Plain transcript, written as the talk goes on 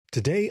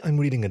Today I'm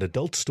reading an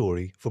adult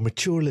story for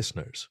mature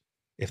listeners.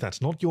 If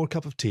that's not your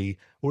cup of tea,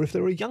 or if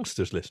there are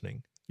youngsters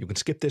listening, you can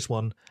skip this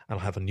one and I'll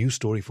have a new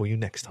story for you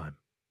next time.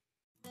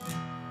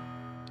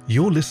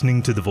 You're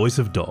listening to The Voice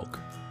of Dog.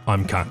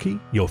 I'm Kaki,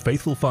 your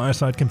faithful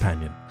fireside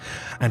companion,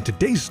 and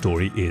today's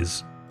story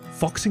is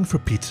Foxing for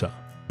Pizza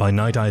by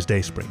NightEyes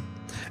DaySpring,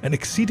 an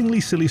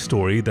exceedingly silly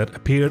story that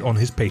appeared on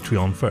his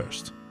Patreon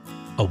first.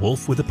 A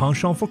wolf with a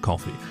penchant for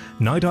coffee,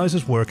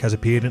 NightEyes' work has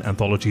appeared in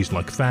anthologies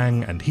like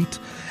Fang and Heat,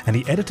 and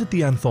he edited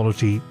the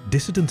anthology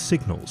Dissident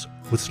Signals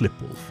with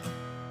Slipwolf.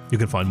 You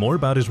can find more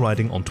about his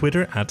writing on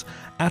Twitter at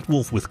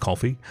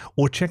 @wolfwithcoffee,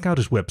 or check out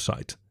his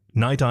website,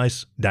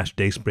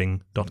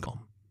 nighteyes-dayspring.com.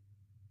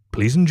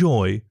 Please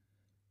enjoy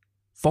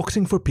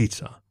Foxing for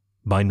Pizza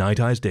by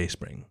NightEyes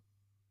DaySpring.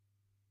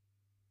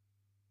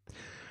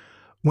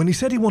 When he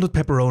said he wanted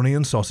pepperoni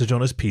and sausage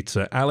on his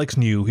pizza, Alex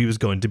knew he was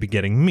going to be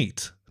getting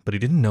meat, but he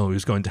didn't know he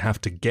was going to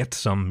have to get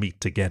some meat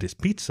to get his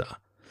pizza.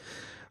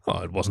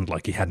 Oh, it wasn't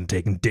like he hadn't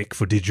taken Dick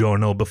for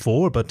DiGiorno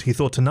before, but he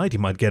thought tonight he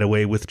might get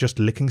away with just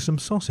licking some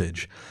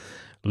sausage.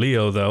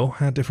 Leo, though,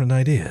 had different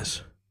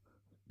ideas.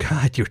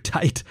 "God, you're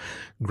tight,"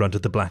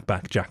 grunted the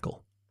blackback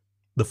jackal.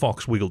 The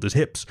fox wiggled his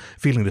hips,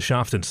 feeling the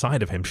shaft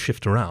inside of him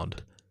shift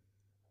around.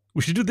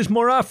 "We should do this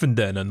more often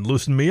then, and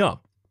loosen me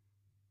up."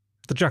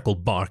 The jackal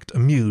barked,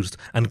 amused,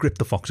 and gripped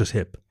the fox's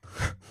hip.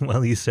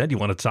 "Well, you said you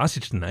wanted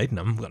sausage tonight, and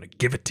I'm going to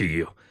give it to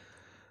you."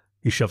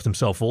 He shoved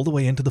himself all the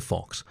way into the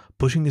fox,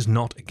 pushing his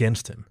knot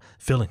against him,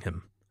 filling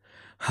him.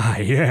 "Ah,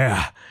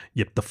 yeah,"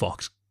 yipped the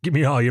fox. "Give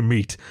me all your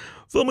meat.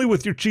 Fill me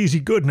with your cheesy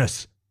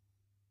goodness."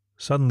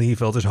 Suddenly he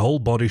felt his whole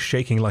body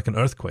shaking like an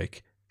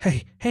earthquake.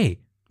 Hey,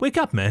 wake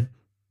up, man."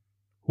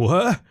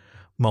 "What?"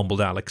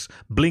 mumbled Alex,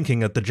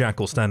 blinking at the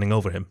jackal standing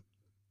over him.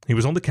 He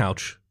was on the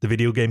couch, the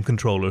video game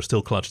controller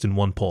still clutched in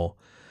one paw.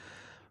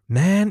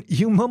 "Man,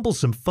 you mumble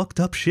some fucked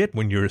up shit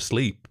when you're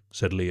asleep,"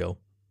 said Leo.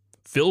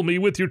 "Fill me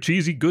with your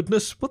cheesy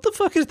goodness? What the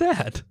fuck is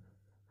that?"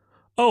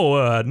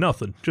 "Oh,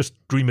 nothing. Just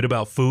dreaming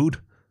about food."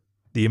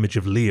 The image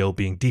of Leo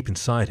being deep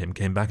inside him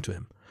came back to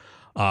him.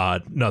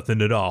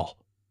 Nothing at all."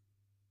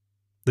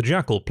 The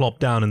jackal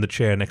plopped down in the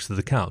chair next to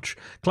the couch,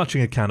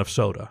 clutching a can of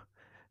soda.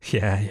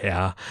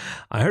 Yeah,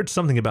 I heard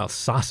something about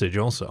sausage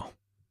also."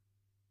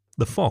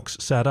 The fox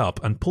sat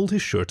up and pulled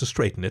his shirt to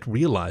straighten it,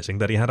 realizing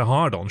that he had a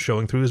hard-on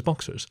showing through his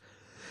boxers.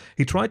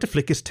 He tried to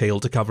flick his tail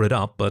to cover it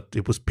up, but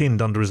it was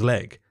pinned under his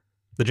leg.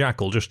 The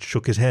jackal just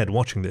shook his head,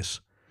 watching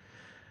this.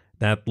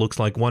 "That looks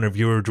like one of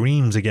your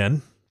dreams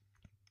again."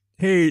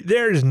 "Hey,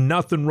 there's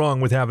nothing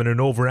wrong with having an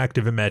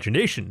overactive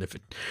imagination if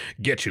it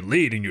gets you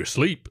laid in your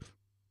sleep."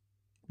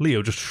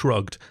 Leo just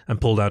shrugged and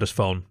pulled out his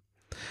phone.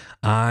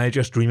 "I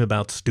just dream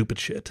about stupid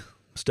shit.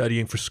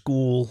 Studying for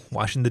school,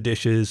 washing the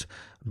dishes,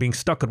 being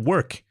stuck at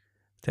work.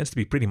 Tends to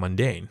be pretty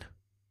mundane.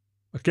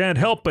 I can't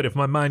help it if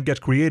my mind gets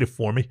creative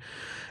for me.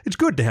 It's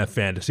good to have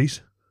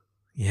fantasies."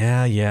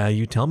 Yeah,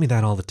 you tell me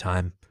that all the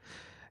time.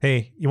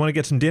 "Hey, you want to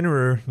get some dinner,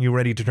 or are you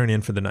ready to turn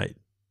in for the night?"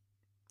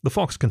 The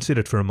fox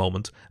considered for a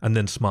moment, and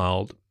then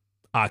smiled.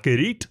 "I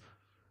could eat."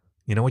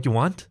 "You know what you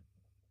want?"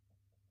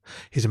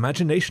 His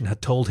imagination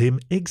had told him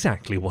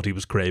exactly what he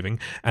was craving,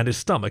 and his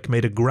stomach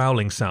made a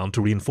growling sound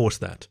to reinforce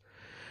that.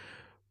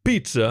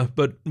 "Pizza,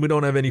 but we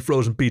don't have any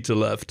frozen pizza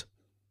left."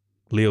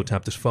 Leo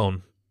tapped his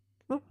phone.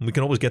 "Well, we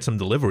can always get some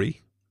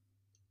delivery."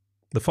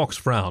 The fox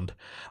frowned.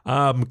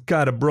 "I'm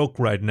kinda broke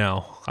right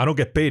now. I don't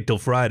get paid till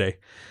Friday.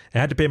 I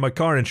had to pay my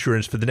car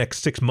insurance for the next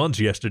 6 months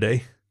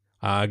yesterday.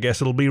 I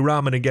guess it'll be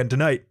ramen again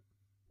tonight."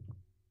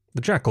 The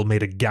jackal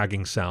made a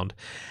gagging sound.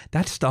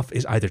 "That stuff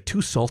is either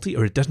too salty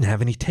or it doesn't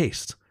have any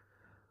taste."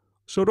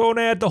 "So don't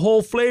add the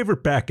whole flavor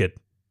packet."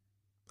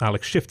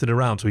 Alex shifted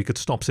around so he could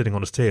stop sitting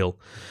on his tail.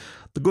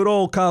 "The good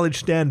old college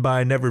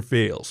standby never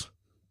fails."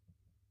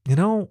 "You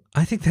know,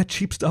 I think that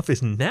cheap stuff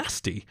is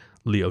nasty,"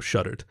 Leo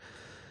shuddered.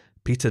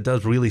 "Pizza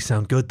does really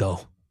sound good,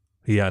 though,"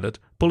 he added,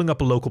 pulling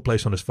up a local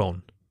place on his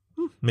phone.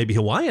 "Maybe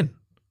Hawaiian."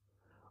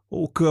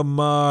 "Oh, come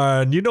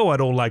on. You know I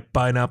don't like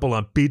pineapple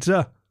on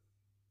pizza."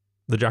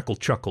 The jackal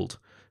chuckled.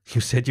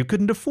 "You said you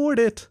couldn't afford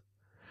it."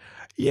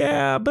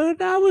 "Yeah,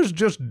 but I was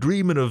just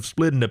dreaming of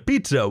splitting a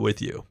pizza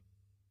with you."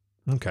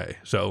 Okay,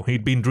 so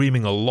he'd been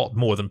dreaming a lot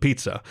more than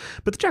pizza,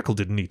 but the jackal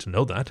didn't need to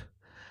know that.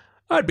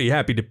 "I'd be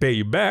happy to pay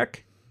you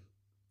back."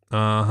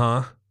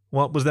 "Uh-huh.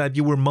 What was that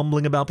you were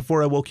mumbling about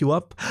before I woke you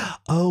up?"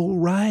 "Oh,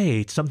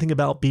 right. Something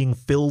about being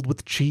filled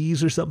with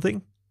cheese or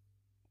something?"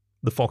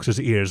 The fox's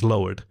ears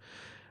lowered.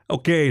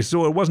 "Okay,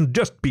 so it wasn't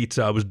just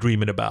pizza I was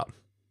dreaming about."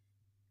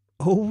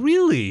 "Oh,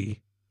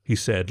 really?" he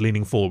said,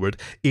 leaning forward,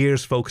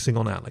 ears focusing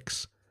on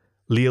Alex.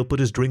 Leo put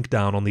his drink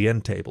down on the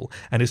end table,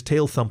 and his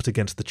tail thumped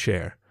against the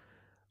chair.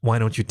 "Why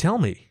don't you tell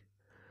me?"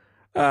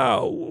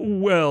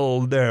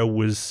 Well, there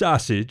was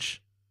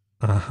sausage."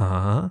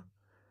 "Uh-huh."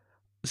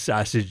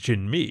 "Sausage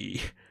and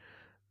me."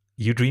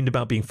 "You dreamed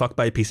about being fucked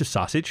by a piece of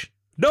sausage?"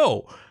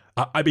 "No!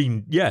 I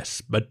mean,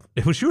 yes, but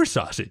it was your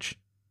sausage."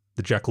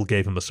 The jackal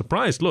gave him a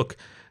surprised look.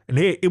 "And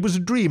hey, it was a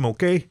dream,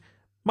 okay?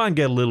 Mine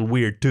get a little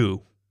weird,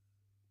 too."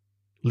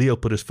 Leo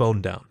put his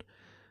phone down.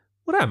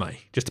 "What am I,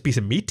 just a piece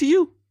of meat to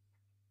you?"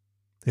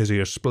 His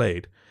ears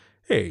splayed.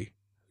 Hey,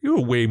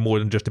 you're way more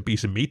than just a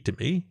piece of meat to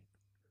me.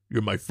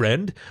 You're my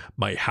friend,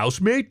 my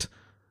housemate.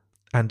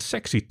 And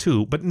sexy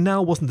too, but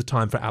now wasn't the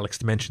time for Alex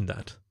to mention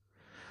that.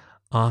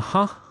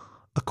 Uh-huh.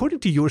 According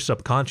to your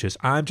subconscious,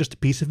 I'm just a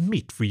piece of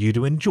meat for you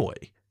to enjoy.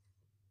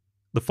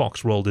 The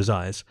fox rolled his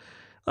eyes.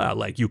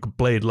 Like you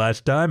complained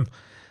last time.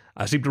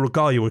 I seem to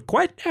recall you were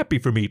quite happy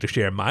for me to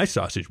share my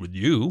sausage with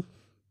you.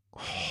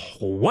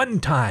 One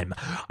time.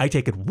 I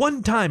take it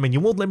one time and you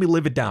won't let me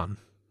live it down.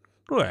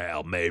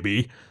 Well,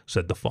 maybe,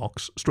 said the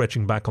fox,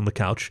 stretching back on the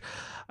couch.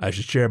 I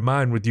should share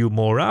mine with you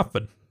more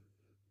often.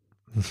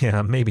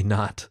 Yeah, maybe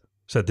not,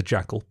 said the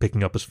jackal,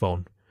 picking up his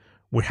phone.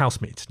 We're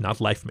housemates, not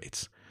life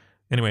mates.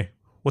 Anyway,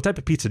 what type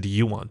of pizza do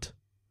you want?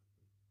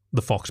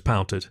 The fox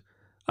pouted.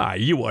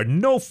 You are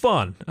no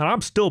fun, and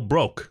I'm still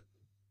broke.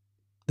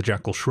 The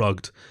jackal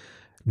shrugged.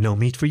 No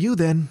meat for you,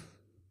 then.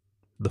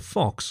 The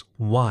fox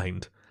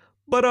whined.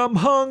 But I'm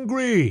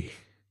hungry.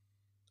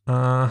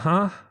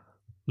 Uh-huh.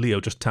 Leo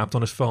just tapped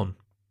on his phone.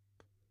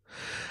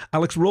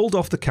 Alex rolled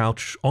off the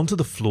couch onto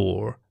the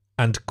floor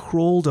and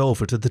crawled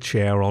over to the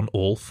chair on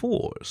all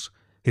fours.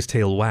 His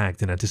tail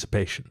wagged in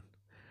anticipation.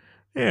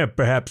 Yeah,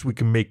 perhaps we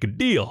can make a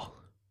deal.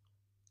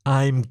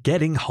 I'm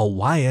getting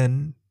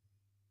Hawaiian.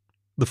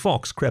 The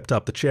fox crept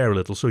up the chair a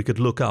little so he could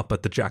look up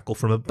at the jackal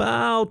from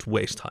about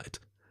waist height.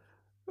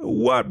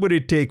 What would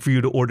it take for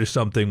you to order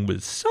something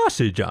with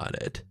sausage on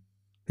it?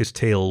 His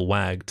tail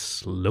wagged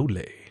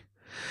slowly.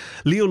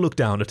 Leo looked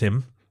down at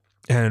him.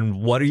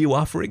 And what are you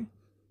offering?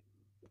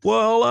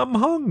 Well, I'm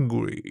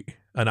hungry,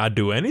 and I'd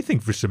do anything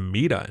for some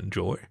meat I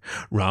enjoy.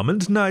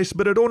 Ramen's nice,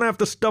 but I don't have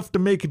the stuff to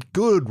make it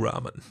good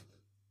ramen.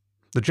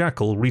 The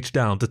jackal reached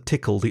down to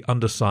tickle the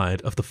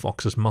underside of the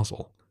fox's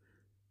muzzle.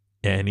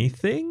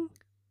 Anything?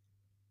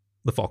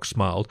 The fox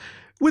smiled.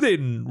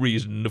 Within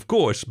reason, of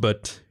course,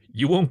 but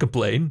you won't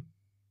complain.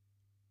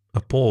 A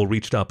paw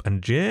reached up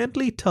and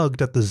gently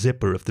tugged at the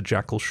zipper of the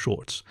jackal's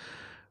shorts.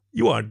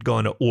 You aren't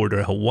going to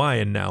order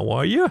Hawaiian now,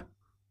 are you?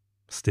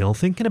 Still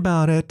thinking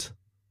about it.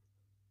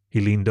 He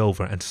leaned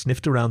over and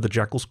sniffed around the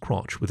jackal's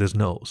crotch with his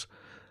nose.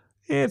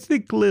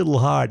 Think a little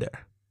harder.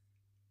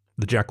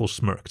 The jackal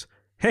smirked.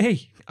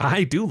 Hey,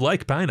 I do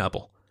like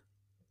pineapple.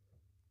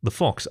 The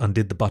fox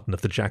undid the button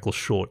of the jackal's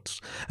shorts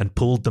and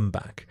pulled them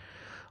back.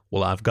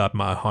 Well, I've got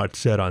my heart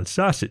set on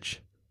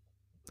sausage.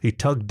 He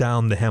tugged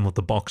down the hem of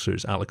the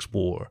boxers Alex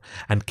wore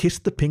and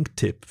kissed the pink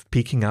tip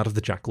peeking out of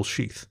the jackal's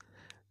sheath.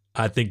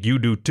 I think you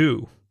do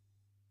too.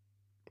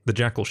 The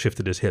jackal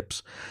shifted his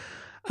hips.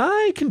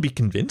 I can be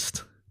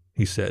convinced,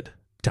 he said,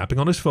 tapping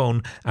on his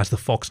phone as the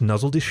fox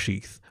nuzzled his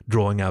sheath,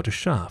 drawing out a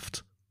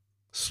shaft.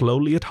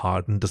 Slowly it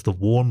hardened as the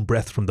warm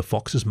breath from the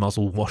fox's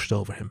muzzle washed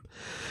over him.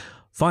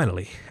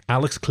 Finally,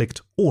 Alex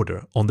clicked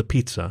order on the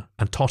pizza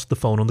and tossed the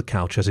phone on the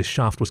couch as his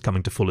shaft was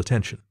coming to full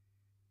attention.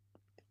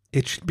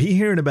 It should be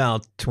here in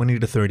about 20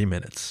 to 30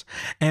 minutes.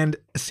 And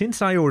since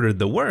I ordered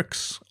the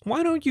works,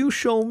 why don't you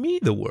show me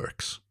the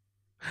works?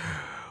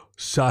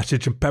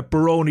 Sausage and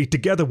pepperoni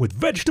together with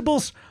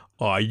vegetables?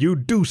 You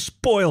do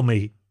spoil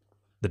me.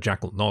 The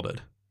jackal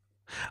nodded.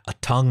 A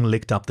tongue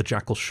licked up the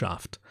jackal's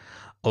shaft.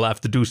 I'll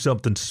have to do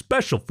something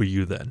special for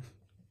you then.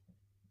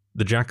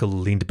 The jackal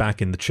leaned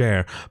back in the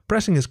chair,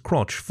 pressing his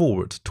crotch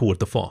forward toward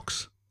the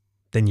fox.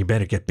 Then you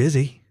better get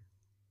busy.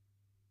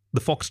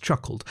 The fox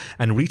chuckled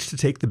and reached to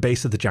take the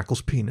base of the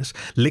jackal's penis,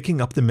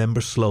 licking up the member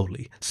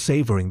slowly,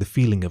 savoring the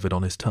feeling of it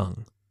on his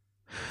tongue.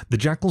 The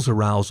jackal's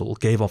arousal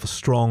gave off a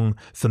strong,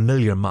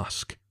 familiar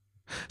musk.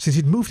 Since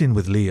he'd moved in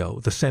with Leo,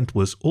 the scent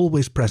was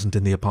always present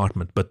in the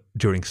apartment, but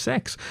during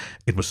sex,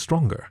 it was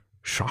stronger,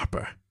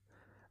 sharper.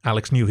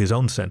 Alex knew his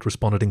own scent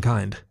responded in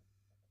kind.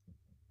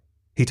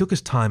 He took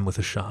his time with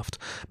the shaft,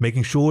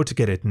 making sure to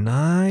get it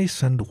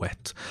nice and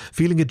wet,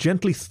 feeling it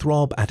gently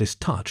throb at his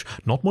touch,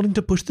 not wanting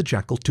to push the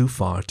jackal too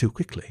far too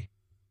quickly.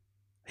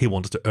 He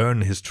wanted to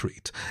earn his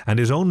treat, and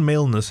his own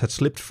maleness had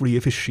slipped free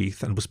of his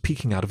sheath and was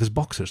peeking out of his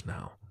boxers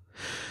now.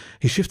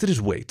 He shifted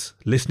his weight,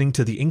 listening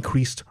to the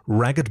increased,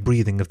 ragged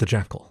breathing of the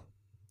jackal.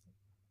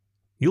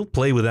 "You'll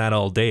play with that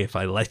all day if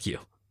I let you,"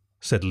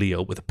 said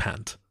Leo with a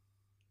pant.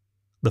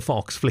 The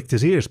fox flicked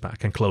his ears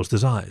back and closed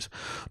his eyes,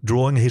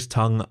 drawing his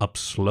tongue up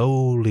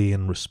slowly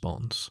in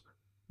response.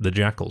 The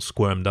jackal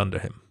squirmed under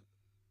him.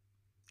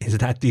 "Is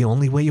that the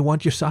only way you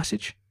want your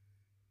sausage?"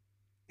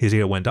 His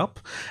ear went up,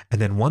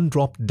 and then one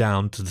dropped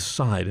down to the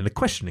side in a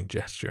questioning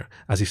gesture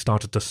as he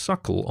started to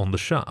suckle on the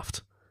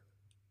shaft.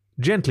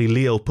 Gently,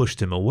 Leo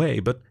pushed him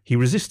away, but he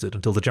resisted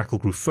until the jackal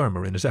grew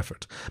firmer in his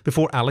effort,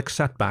 before Alex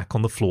sat back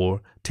on the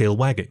floor, tail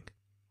wagging.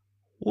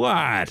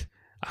 "What?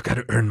 I've got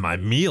to earn my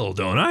meal,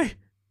 don't I?"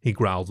 he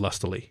growled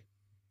lustily.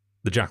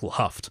 The jackal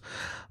huffed.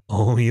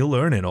 "Oh, you'll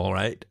earn it, all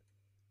right."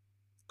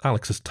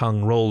 Alex's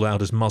tongue rolled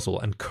out his muzzle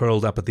and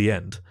curled up at the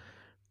end.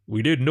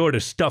 "We didn't order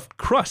stuffed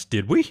crust,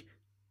 did we?"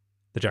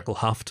 The jackal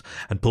huffed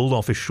and pulled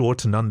off his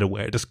shorts and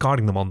underwear,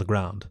 discarding them on the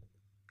ground.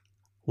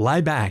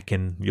 "Lie back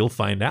and you'll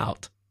find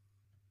out."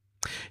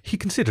 He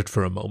considered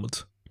for a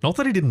moment. Not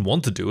that he didn't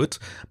want to do it,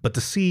 but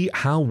to see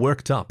how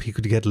worked up he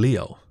could get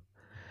Leo.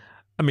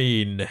 "I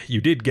mean,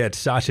 you did get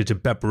sausage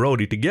and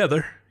pepperoni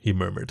together. he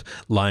murmured,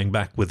 lying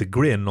back with a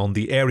grin on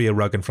the area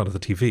rug in front of the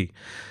TV.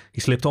 He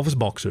slipped off his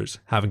boxers,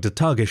 having to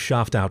tug his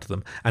shaft out of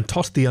them, and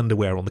tossed the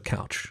underwear on the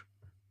couch.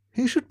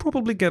 He should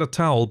probably get a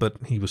towel, but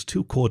he was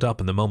too caught up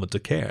in the moment to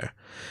care.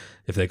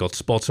 If they got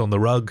spots on the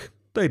rug,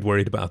 they'd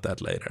worried about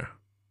that later.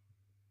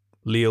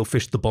 Leo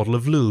fished the bottle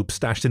of lube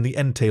stashed in the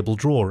end table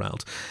drawer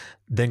out,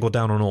 then got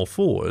down on all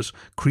fours,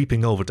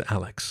 creeping over to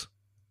Alex.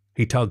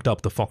 He tugged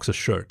up the fox's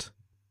shirt.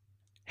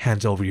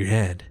 "Hands over your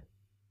head."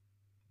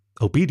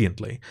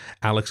 Obediently,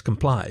 Alex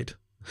complied.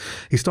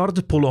 He started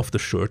to pull off the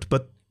shirt,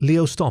 but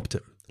Leo stopped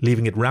him,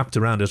 leaving it wrapped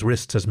around his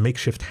wrists as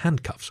makeshift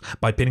handcuffs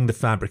by pinning the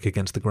fabric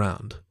against the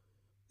ground.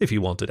 If he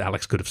wanted,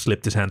 Alex could have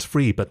slipped his hands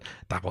free, but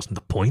that wasn't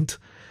the point.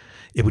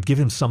 It would give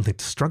him something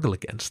to struggle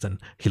against, and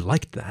he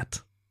liked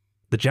that.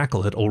 The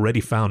jackal had already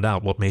found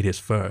out what made his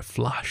fur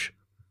flush.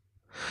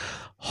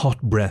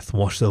 Hot breath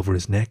washed over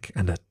his neck,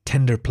 and a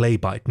tender play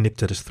bite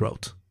nipped at his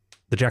throat,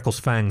 the jackal's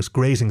fangs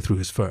grazing through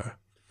his fur.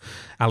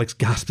 Alex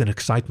gasped in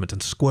excitement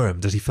and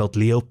squirmed as he felt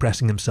Leo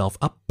pressing himself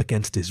up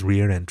against his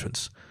rear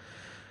entrance.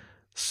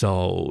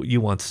 "So,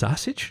 you want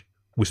sausage?"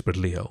 whispered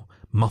Leo,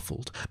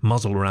 muffled,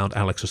 muzzle around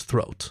Alex's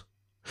throat.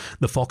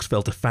 The fox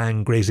felt a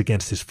fang graze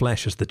against his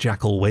flesh as the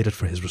jackal waited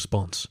for his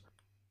response.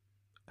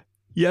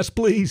 "Yes,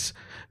 please,"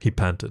 he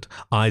panted,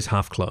 eyes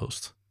half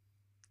closed.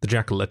 The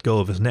jackal let go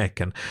of his neck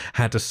and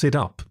had to sit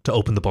up to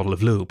open the bottle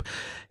of lube.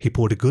 He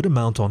poured a good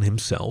amount on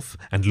himself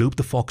and lubed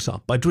the fox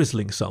up by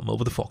drizzling some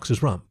over the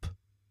fox's rump.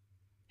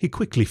 He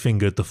quickly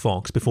fingered the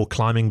fox before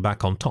climbing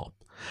back on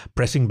top,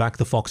 pressing back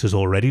the fox's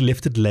already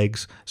lifted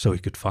legs so he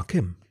could fuck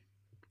him.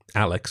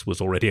 Alex was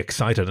already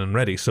excited and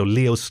ready, so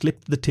Leo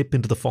slipped the tip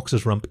into the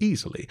fox's rump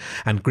easily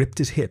and gripped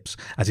his hips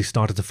as he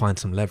started to find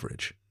some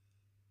leverage.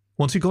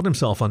 Once he got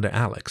himself under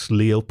Alex,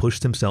 Leo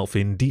pushed himself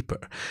in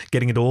deeper,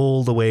 getting it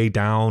all the way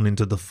down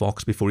into the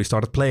fox before he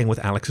started playing with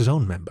Alex's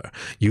own member,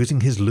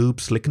 using his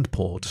lube-slickened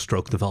paw to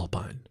stroke the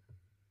vulpine.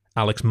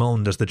 Alex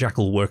moaned as the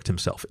jackal worked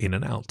himself in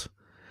and out.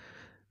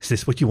 "Is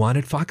this what you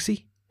wanted,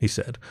 Foxy?" he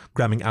said,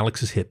 grabbing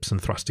Alex's hips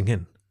and thrusting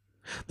in.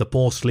 The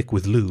paw slick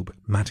with lube,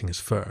 matting his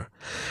fur.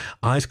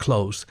 Eyes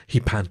closed, he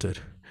panted.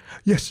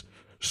 "Yes,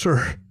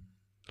 sir."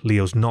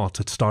 Leo's knot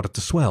had started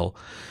to swell.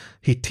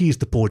 He teased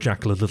the poor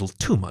jackal a little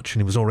too much,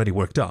 and he was already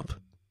worked up.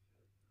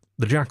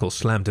 The jackal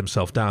slammed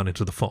himself down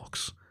into the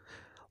fox.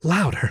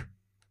 "Louder."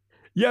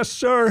 "Yes,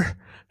 sir,"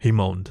 he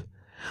moaned.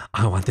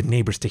 "I want the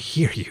neighbors to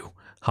hear you,"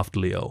 huffed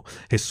Leo,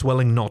 his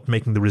swelling knot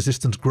making the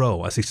resistance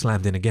grow as he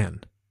slammed in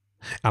again.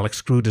 Alex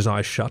screwed his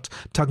eyes shut,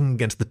 tugging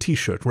against the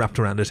t-shirt wrapped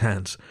around his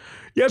hands.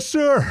 "Yes,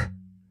 sir."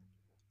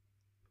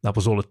 That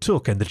was all it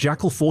took, and the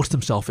jackal forced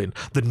himself in,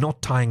 the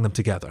knot tying them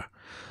together.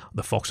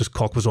 The fox's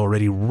cock was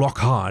already rock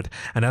hard,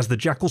 and as the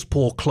jackal's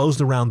paw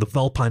closed around the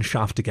vulpine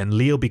shaft again,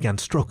 Leo began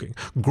stroking,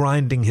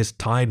 grinding his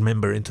tied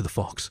member into the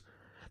fox.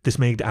 This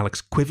made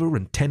Alex quiver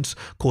and tense,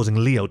 causing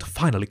Leo to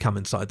finally come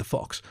inside the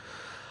fox.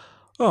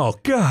 "Oh,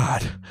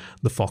 God,"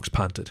 the fox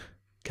panted.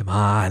 "Come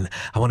on,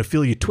 I want to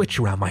feel you twitch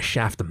around my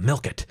shaft and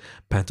milk it,"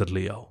 panted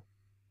Leo.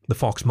 The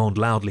fox moaned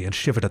loudly and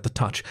shivered at the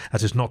touch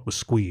as his knot was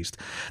squeezed.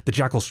 The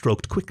jackal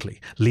stroked quickly,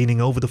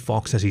 leaning over the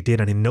fox as he did,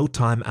 and in no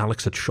time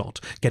Alex had shot,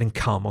 getting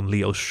cum on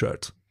Leo's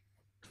shirt.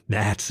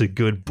 "That's a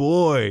good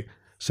boy,"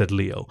 said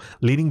Leo,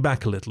 leaning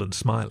back a little and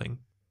smiling.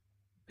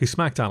 He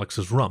smacked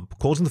Alex's rump,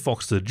 causing the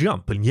fox to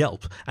jump and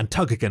yelp and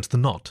tug against the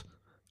knot.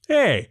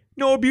 "Hey,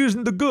 no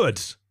abusing the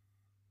goods."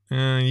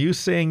 You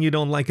saying you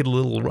don't like it a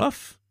little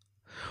rough?"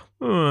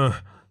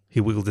 He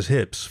wiggled his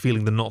hips,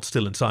 feeling the knot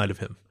still inside of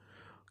him.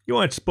 "You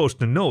aren't supposed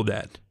to know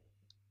that."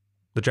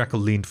 The jackal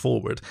leaned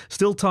forward,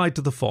 still tied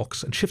to the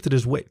fox, and shifted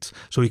his weight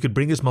so he could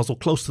bring his muzzle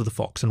close to the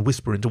fox and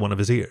whisper into one of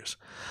his ears.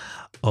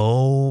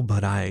 "Oh,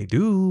 but I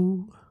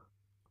do."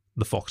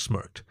 The fox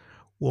smirked.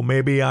 "Well,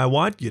 maybe I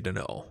want you to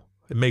know.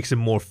 It makes it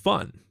more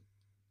fun."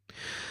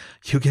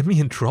 "You get me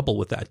in trouble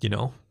with that, you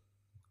know."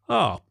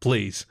 "Oh,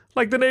 please,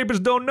 like the neighbors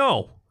don't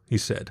know," he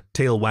said,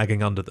 tail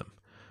wagging under them.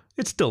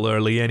 "It's still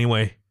early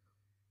anyway."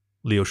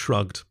 Leo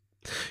shrugged.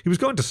 He was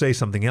going to say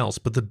something else,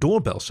 but the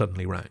doorbell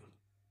suddenly rang.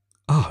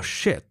 "Oh,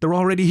 shit, they're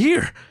already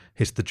here,"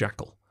 hissed the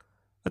jackal.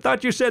 "I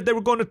thought you said they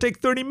were going to take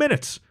 30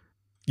 minutes,"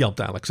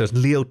 yelped Alex as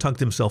Leo tugged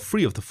himself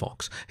free of the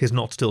fox, his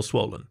knot still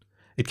swollen.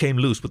 It came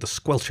loose with a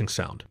squelching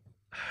sound.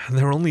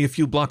 "They're only a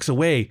few blocks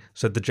away,"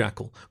 said the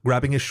jackal,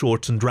 grabbing his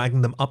shorts and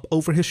dragging them up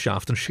over his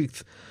shaft and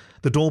sheath.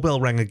 The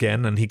doorbell rang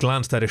again, and he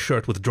glanced at his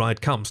shirt with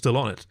dried cum still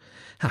on it.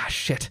 "Ah,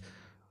 shit."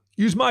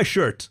 "Use my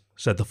shirt,"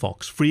 said the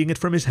fox, freeing it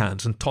from his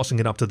hands and tossing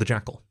it up to the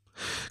jackal.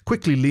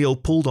 Quickly, Leo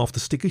pulled off the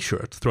sticky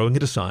shirt, throwing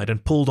it aside,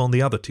 and pulled on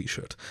the other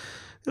t-shirt.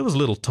 It was a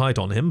little tight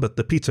on him, but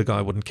the pizza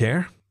guy wouldn't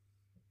care.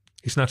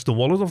 He snatched the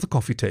wallet off the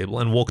coffee table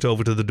and walked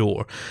over to the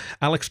door.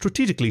 Alex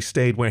strategically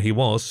stayed where he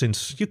was,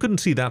 since you couldn't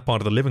see that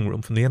part of the living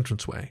room from the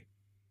entranceway.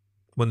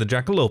 When the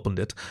jackal opened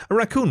it, a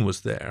raccoon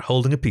was there,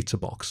 holding a pizza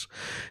box.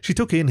 She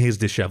took in his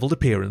disheveled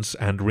appearance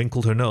and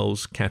wrinkled her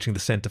nose, catching the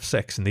scent of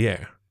sex in the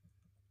air.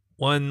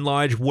 "One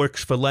large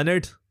works for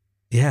Leonard?"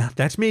 "Yeah,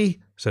 that's me,"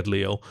 said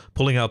Leo,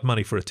 pulling out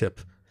money for a tip.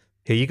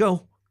 "Here you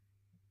go."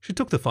 She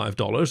took the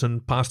 $5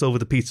 and passed over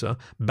the pizza,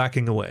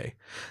 backing away.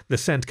 The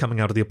scent coming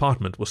out of the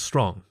apartment was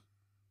strong.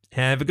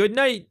 Have a good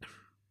night.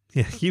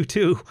 Yeah, you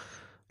too.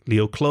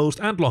 Leo closed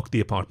and locked the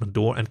apartment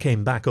door and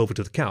came back over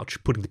to the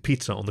couch, putting the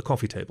pizza on the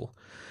coffee table.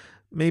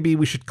 Maybe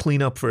we should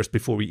clean up first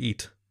before we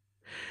eat.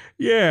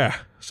 Yeah,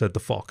 said the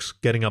fox,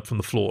 getting up from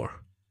the floor.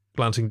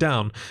 Glancing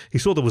down, he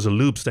saw there was a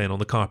lube stain on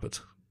the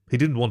carpet. He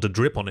didn't want to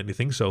drip on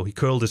anything, so he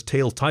curled his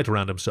tail tight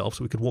around himself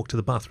so he could walk to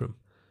the bathroom.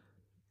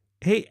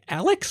 Hey,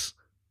 Alex,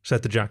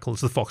 said the jackal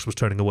as the fox was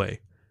turning away.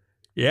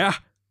 Yeah?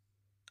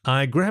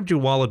 I grabbed your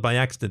wallet by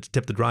accident to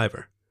tip the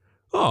driver.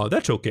 Oh,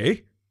 that's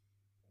okay.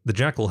 The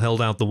jackal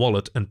held out the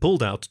wallet and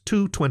pulled out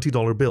two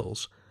 $20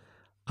 bills.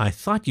 I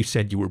thought you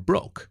said you were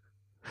broke.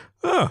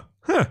 Oh,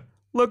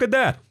 look at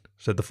that,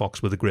 said the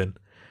fox with a grin.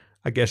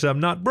 I guess I'm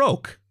not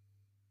broke.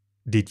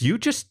 Did you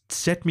just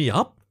set me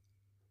up?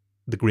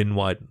 The grin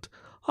widened.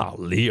 Oh,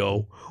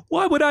 Leo,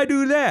 why would I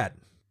do that?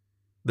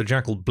 The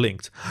jackal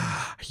blinked.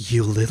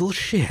 You little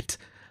shit.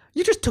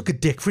 You just took a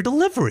dick for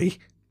delivery.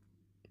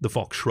 The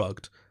fox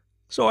shrugged.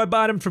 So I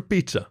bought him for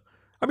pizza.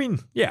 I mean,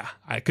 yeah,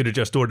 I could have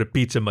just ordered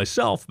pizza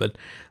myself, but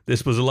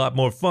this was a lot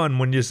more fun,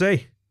 wouldn't you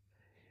say?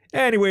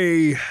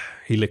 Anyway,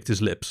 he licked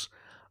his lips.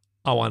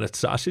 I wanted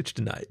sausage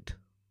tonight.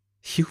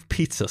 You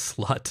pizza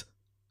slut.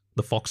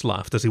 The fox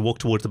laughed as he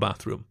walked towards the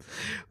bathroom.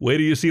 Wait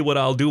till you see what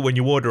I'll do when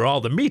you order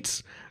all the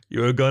meats.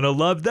 You're gonna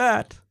love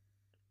that.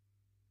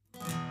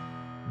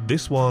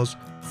 This was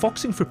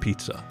Foxing for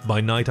Pizza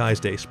by NightEyes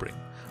DaySpring,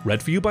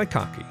 read for you by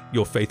Kaki,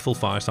 your faithful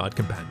fireside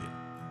companion.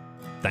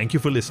 Thank you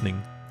for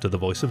listening to The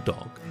Voice of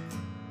Dog.